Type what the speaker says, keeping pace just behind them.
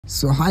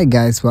So hi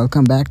guys,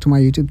 welcome back to my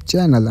YouTube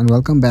channel and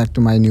welcome back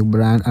to my new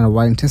brand and a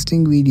very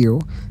interesting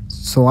video.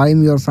 So I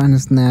am your friend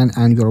Hasnan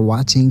and you are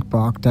watching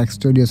Park Tech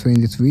Studio. So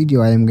in this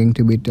video I am going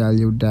to be tell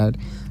you that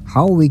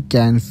how we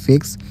can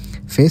fix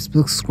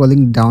Facebook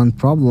scrolling down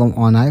problem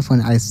on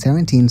iPhone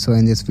i17. So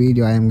in this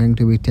video I am going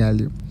to be tell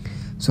you.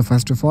 So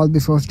first of all,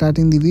 before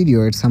starting the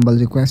video, it's humble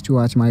request to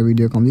watch my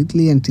video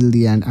completely until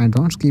the end and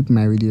don't skip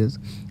my videos.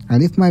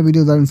 And if my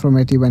videos are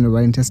informative and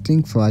very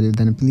interesting for you,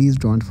 then please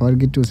don't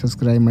forget to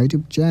subscribe my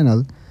YouTube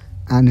channel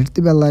and hit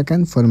the bell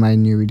icon for my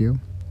new video.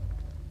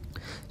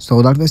 So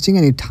without wasting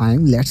any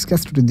time, let's get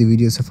started the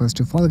video. So first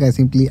of all guys,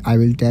 simply I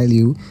will tell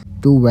you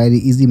two very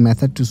easy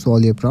method to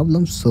solve your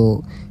problem.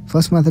 So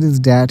first method is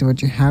that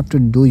what you have to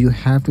do, you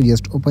have to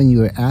just open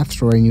your app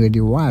store in your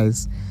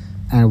device.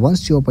 And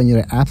once you open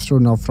your app store,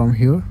 now from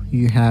here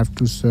you have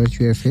to search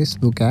your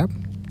Facebook app,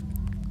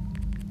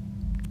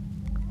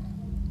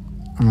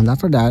 and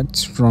after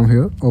that from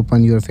here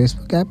open your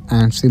Facebook app,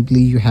 and simply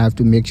you have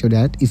to make sure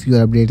that if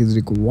your update is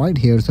required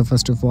here. So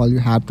first of all you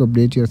have to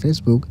update your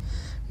Facebook.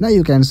 Now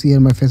you can see here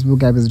my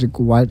Facebook app is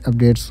required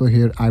update, so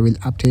here I will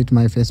update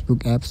my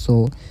Facebook app.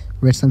 So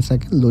wait some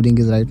second, loading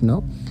is right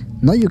now.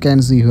 Now you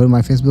can see here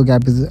my Facebook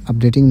app is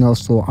updating now.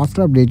 So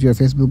after update your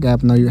Facebook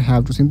app, now you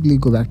have to simply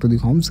go back to the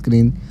home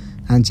screen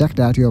and check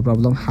that your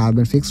problem has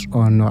been fixed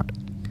or not.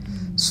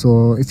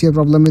 So if your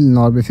problem will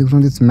not be fixed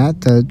on this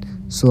method,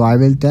 so I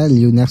will tell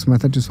you next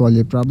method to solve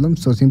your problem.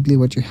 So simply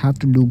what you have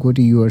to do, go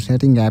to your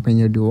setting app in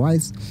your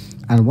device,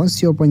 and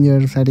once you open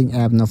your setting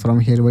app, now from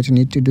here what you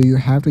need to do, you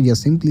have to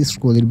just simply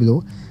scroll it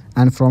below,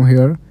 and from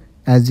here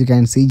as you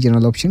can see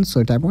general options,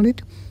 so tap on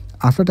it.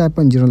 After tap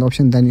on general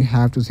option, then you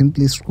have to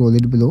simply scroll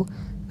it below,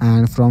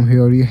 and from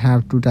here you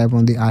have to type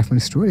on the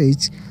iPhone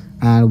storage.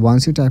 And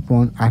once you type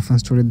on iPhone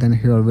storage, then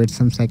here wait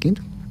some second,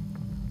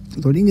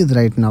 loading is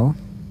right now.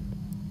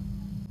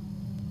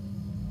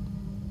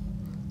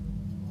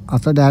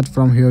 After that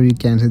from here you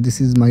can see this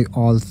is my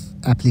all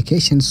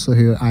applications. So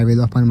here I will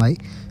open my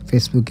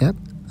Facebook app,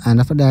 and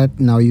after that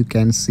now you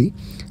can see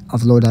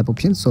upload app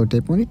option, so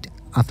tap on it.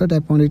 After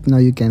tap on it, now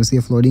you can see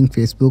uploading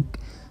Facebook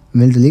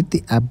will delete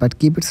the app but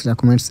keep its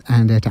documents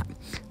and data.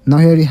 Now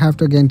here you have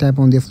to again tap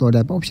on the upload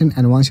app option,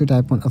 and once you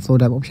tap on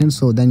upload app option,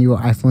 so then your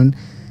iPhone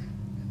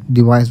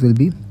device will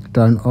be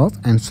turned off.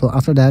 And so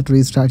after that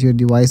restart your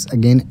device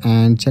again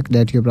and check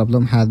that your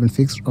problem has been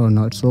fixed or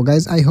not. So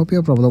guys, I hope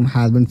your problem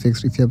has been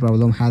fixed. If your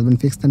problem has been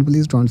fixed, then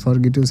please don't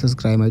forget to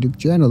subscribe my YouTube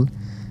channel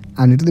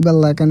and hit the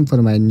bell icon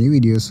for my new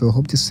videos. So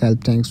hope this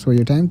helped. Thanks for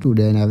your time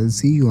today, and I will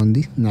see you on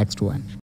the next one.